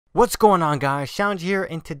What's going on, guys? ShadowNinja here,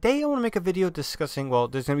 and today I want to make a video discussing, well,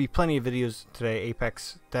 there's going to be plenty of videos today,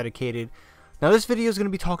 Apex dedicated. Now this video is going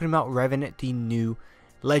to be talking about Revenant, the new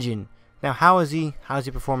legend. Now how is he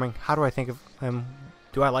performing? How do I think of him?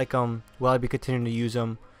 Do I like him? Will I be continuing to use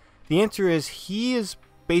him? The answer is he has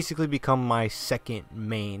basically become my second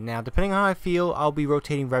main. Now depending on how I feel, I'll be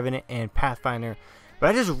rotating Revenant and Pathfinder, but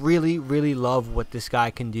I just really love what this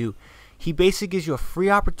guy can do. He basically gives you a free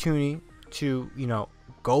opportunity to,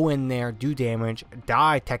 go in there, do damage,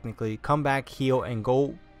 die technically, come back, heal, and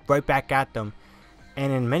go right back at them.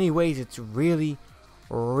 And in many ways, it's really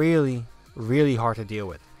hard to deal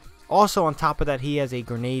with. Also, on top of that, he has a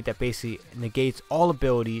grenade that basically negates all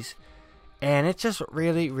abilities, and it's just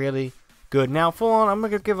really good. Now, full on, I'm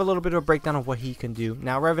going to give a little bit of a breakdown of what he can do.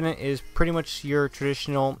 Now, Revenant is pretty much your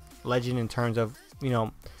traditional legend in terms of,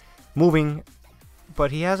 moving,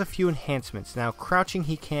 but he has a few enhancements. Now, crouching,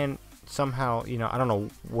 he can somehow, I don't know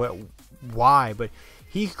why, but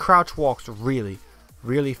he crouch walks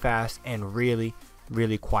really fast and really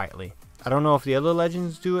quietly. I don't know if the other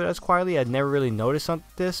legends do it as quietly. I'd never really noticed on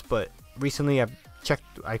this, but recently I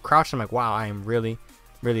crouched and I'm like, wow, I am really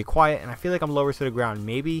quiet, and I feel like I'm lower to the ground.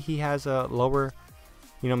 Maybe he has a lower,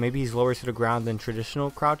 maybe he's lower to the ground than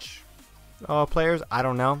traditional crouch players. I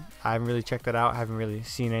don't know. I haven't really checked that out. I haven't really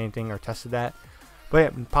seen anything or tested that,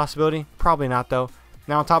 but yeah, possibility, probably not though.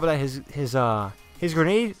 Now on top of that, his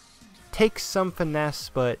grenade takes some finesse,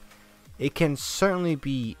 but it can certainly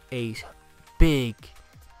be a big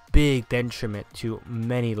detriment to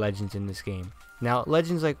many legends in this game. Now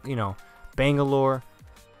legends like Bangalore,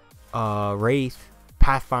 Wraith,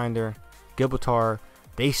 Pathfinder, Gibraltar,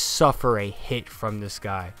 they suffer a hit from this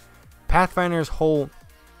guy. Pathfinder's whole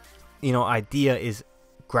idea is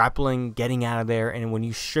grappling, getting out of there, and when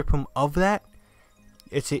you strip him of that,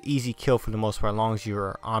 it's an easy kill for the most part, as long as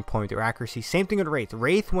you're on point with your accuracy. Same thing with Wraith.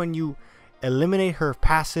 Wraith, when you eliminate her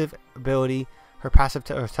passive ability, her passive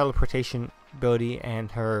teleportation ability,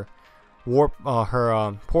 and her warp,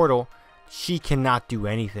 portal, she cannot do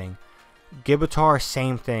anything. Gibraltar,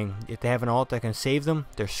 same thing. If they have an ult that can save them,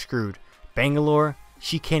 they're screwed. Bangalore,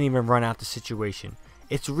 she can't even run out the situation.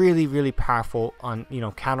 It's really powerful on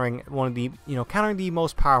countering one of the countering the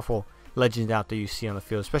most powerful legends out there you see on the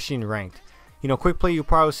field, especially in ranked. Quick play, you'll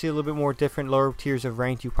probably see a little bit more different. Lower tiers of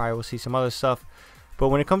ranked, you probably will see some other stuff. But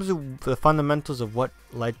when it comes to the fundamentals of what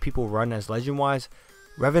people run as legend-wise,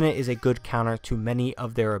 Revenant is a good counter to many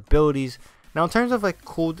of their abilities. Now, in terms of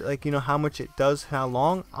how much it does, how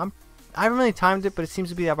long, I haven't really timed it, but it seems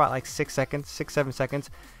to be about like 6 seconds, 6-7 seconds.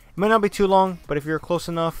 It might not be too long, but if you're close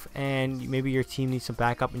enough and maybe your team needs some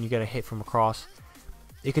backup and you get a hit from across,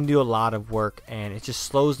 it can do a lot of work, and it just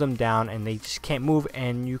slows them down and they just can't move,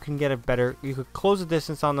 and you can get you could close the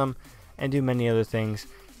distance on them and do many other things.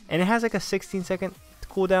 And it has like a 16-second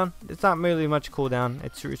cooldown. It's not really much cooldown.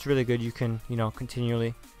 It's really good. You can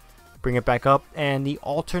continually bring it back up, and the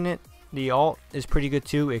alt is pretty good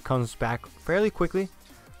too. It comes back fairly quickly.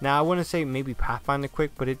 Now I wouldn't say maybe Pathfinder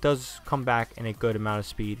quick, but it does come back in a good amount of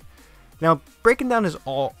speed. Now breaking down his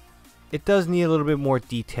alt, it does need a little bit more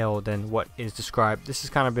detail than what is described. This has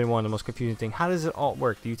kind of been one of the most confusing things. How does it alt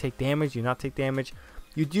work? Do you take damage? Do you not take damage?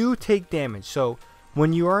 You do take damage. So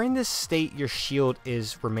when you are in this state, your shield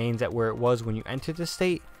remains at where it was when you entered the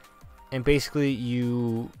state, and basically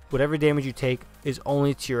whatever damage you take is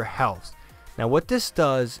only to your health. Now what this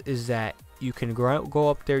does is that you can go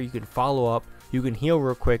up there, you can follow up, you can heal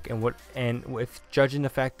real quick, and if judging the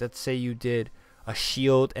fact that say you did a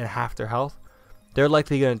shield and half their health, they're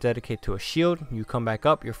likely going to dedicate to a shield. You come back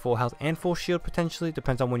up, your full health and full shield potentially,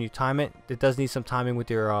 depends on when you time it. It does need some timing with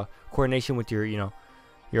your coordination with your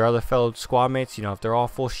your other fellow squad mates. If they're all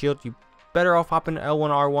full shield, you better off hopping L1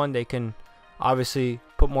 R1. They can obviously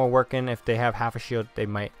put more work in. If they have half a shield, they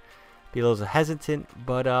might be a little hesitant,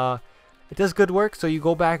 but it does good work. So you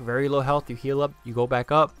go back very low health, you heal up, you go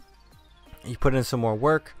back up, you put in some more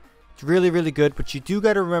work. It's really good, but you do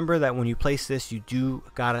got to remember that when you place this, you do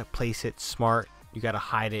got to place it smart. You got to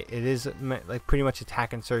hide it. It is like pretty much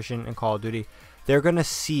attack insertion in Call of Duty. They're going to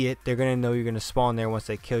see it. They're going to know you're going to spawn there once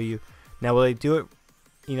they kill you. Now, will they do it?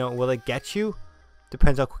 Will they get you?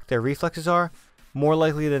 Depends how quick their reflexes are. More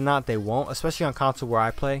likely than not, they won't, especially on console where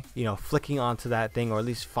I play. Flicking onto that thing, or at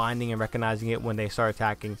least finding and recognizing it when they start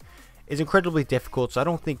attacking, is incredibly difficult, so I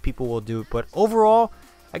don't think people will do it. But overall,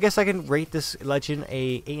 I guess I can rate this legend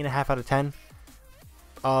a 8.5 out of 10.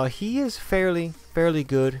 He is fairly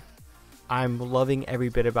good. I'm loving every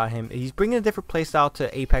bit about him. He's bringing a different playstyle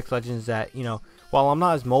to Apex Legends that, while I'm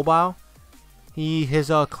not as mobile, his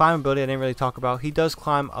climb ability I didn't really talk about. He does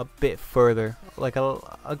climb a bit further, like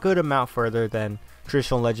a good amount further than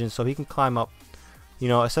traditional Legends, so he can climb up You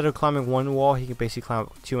know, instead of climbing one wall, he can basically climb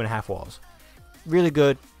 2.5 walls. Really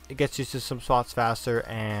good. It gets you to some spots faster,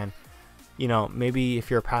 and you know, maybe if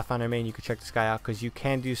you're a Pathfinder main, you could check this guy out, because you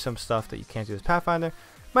can do some stuff that you can't do as Pathfinder.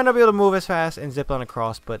 Might not be able to move as fast and zip line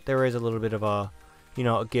across, but there is a little bit of a, you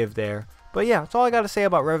know, a give there. But yeah, that's all I got to say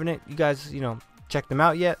about Revenant. You guys, you know, check them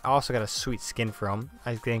out yet. I also got a sweet skin for him.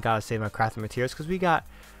 I think I gotta save my crafting materials, because we got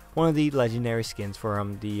one of the legendary skins for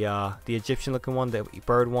him, the Egyptian looking one, the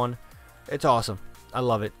bird one. It's awesome. I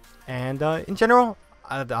love it. And in general,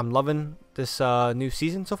 I'm loving this new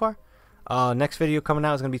season so far. Next video coming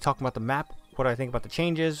out is going to be talking about the map, what I think about the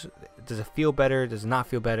changes. Does it feel better? Does it not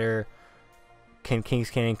feel better? Can King's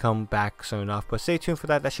Canyon come back soon enough? But stay tuned for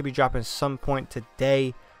that. That should be dropping some point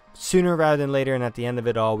today, sooner rather than later. And at the end of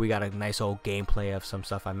it all, we got a nice old gameplay of some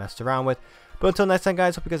stuff I messed around with. But until next time,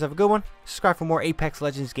 guys, hope you guys have a good one. Subscribe for more Apex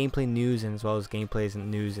Legends gameplay news, and as well as gameplays and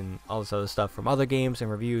news and all this other stuff from other games and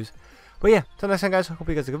reviews. But yeah, until next time, guys, hope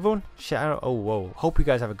you guys have a good one. Hope you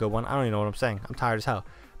guys have a good one. I don't even know what I'm saying. I'm tired as hell.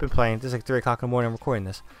 Been playing. This is like 3 o'clock in the morning. I'm recording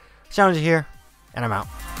this. ShadowNinja here, and I'm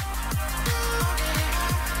out.